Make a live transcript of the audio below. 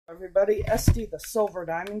Everybody, SD the Silver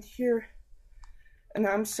Diamond here, and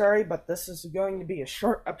I'm sorry, but this is going to be a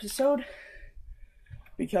short episode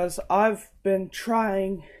because I've been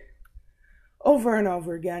trying over and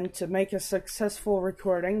over again to make a successful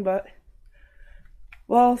recording, but,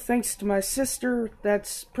 well, thanks to my sister,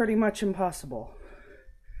 that's pretty much impossible.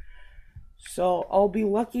 So I'll be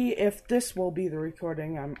lucky if this will be the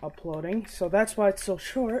recording I'm uploading, so that's why it's so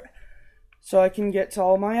short. So I can get to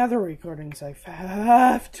all my other recordings. I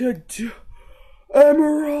have to do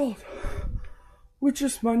Emerald. We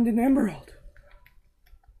just mined an emerald.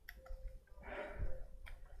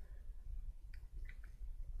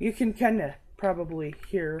 You can kinda probably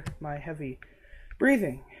hear my heavy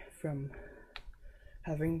breathing from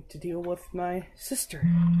having to deal with my sister.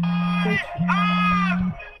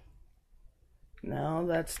 No,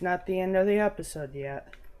 that's not the end of the episode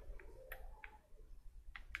yet.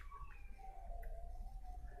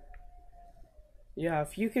 Yeah,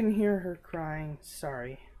 if you can hear her crying,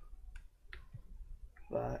 sorry.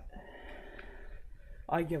 But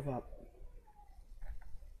I give up.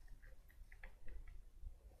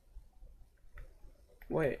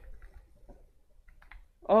 Wait.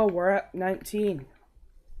 Oh, we're at 19.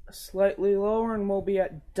 Slightly lower and we'll be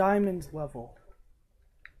at Diamond's level.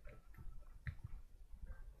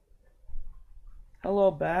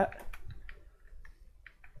 Hello, Bat.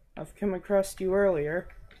 I've come across you earlier.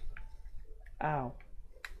 Ow.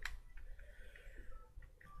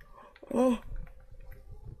 Oh,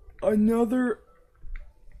 another.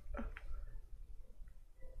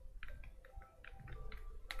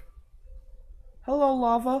 Hello,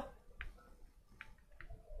 lava.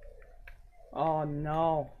 Oh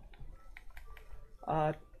no.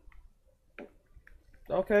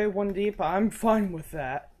 Okay, one deep. I'm fine with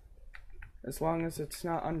that. As long as it's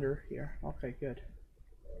not under here. Okay, good.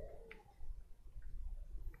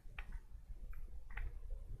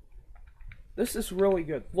 This is really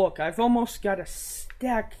good. Look, I've almost got a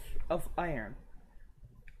stack of iron.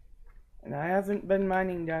 And I haven't been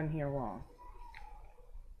mining down here long.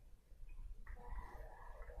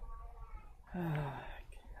 Ah,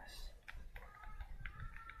 goodness.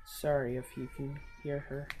 Sorry if you can hear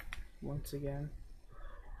her once again.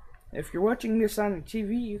 If you're watching this on the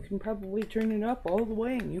TV, you can probably turn it up all the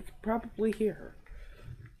way and you can probably hear her.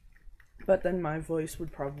 But then my voice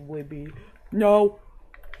would probably be, no.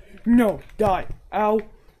 No, die. Ow.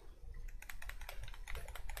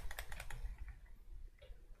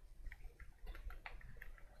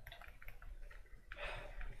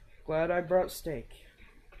 Glad I brought steak.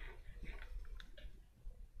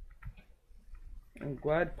 I'm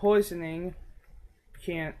glad poisoning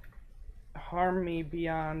can't harm me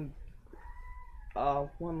beyond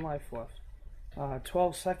 1 life left.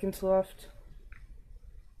 12 seconds left.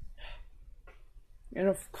 And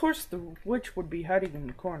of course the witch would be hiding in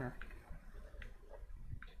the corner.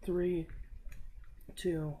 3,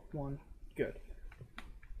 2, 1. Good.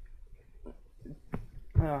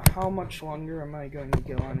 How much longer am I going to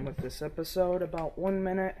go on with this episode? About 1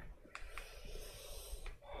 minute.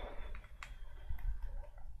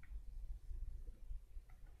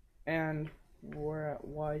 And we're at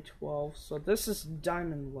Y12. So this is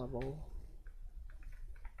diamond level.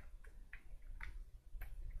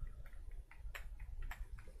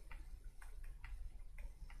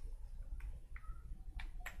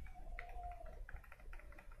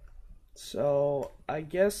 So, I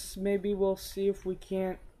guess maybe we'll see if we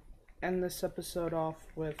can't end this episode off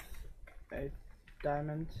with a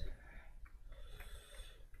diamond.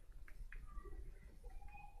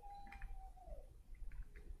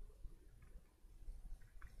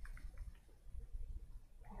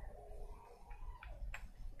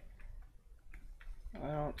 I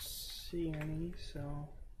don't see any, so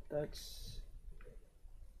that's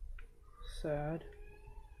sad.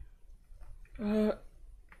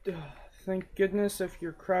 Thank goodness if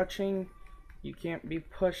you're crouching, you can't be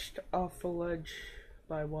pushed off a ledge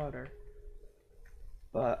by water.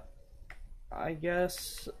 But I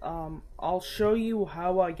guess I'll show you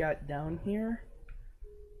how I got down here,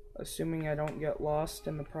 assuming I don't get lost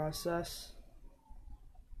in the process.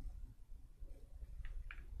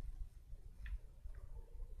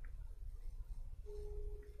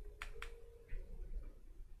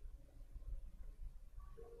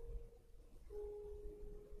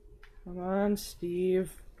 Come on,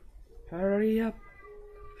 Steve. Hurry up.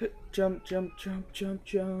 Jump, jump, jump, jump,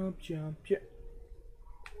 jump, jump. Yeah.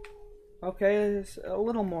 Okay, a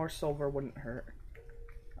little more silver wouldn't hurt.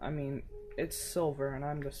 I mean, it's silver and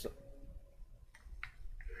I'm the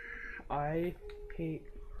I hate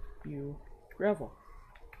you, gravel.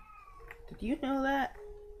 Did you know that?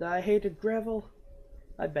 That I hated gravel?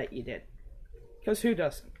 I bet you did. Because who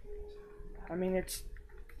doesn't? I mean, it's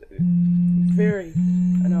very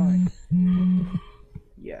annoying.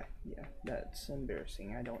 Yeah, that's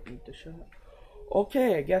embarrassing. I don't need to show it.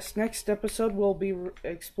 Okay, I guess next episode we'll be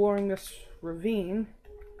exploring this ravine.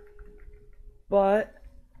 But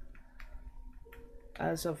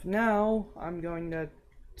as of now, I'm going to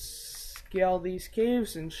scale these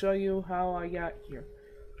caves and show you how I got here.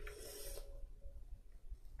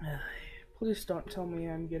 Please don't tell me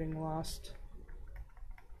I'm getting lost.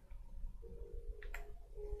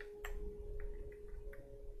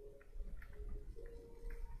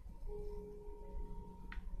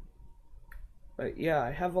 But yeah, I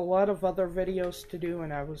have a lot of other videos to do,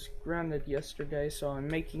 and I was grounded yesterday, so I'm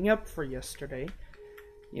making up for yesterday.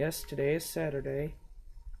 Yes, today is Saturday.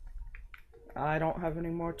 I don't have any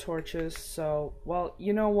more torches, so, well,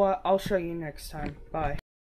 you know what? I'll show you next time. Bye.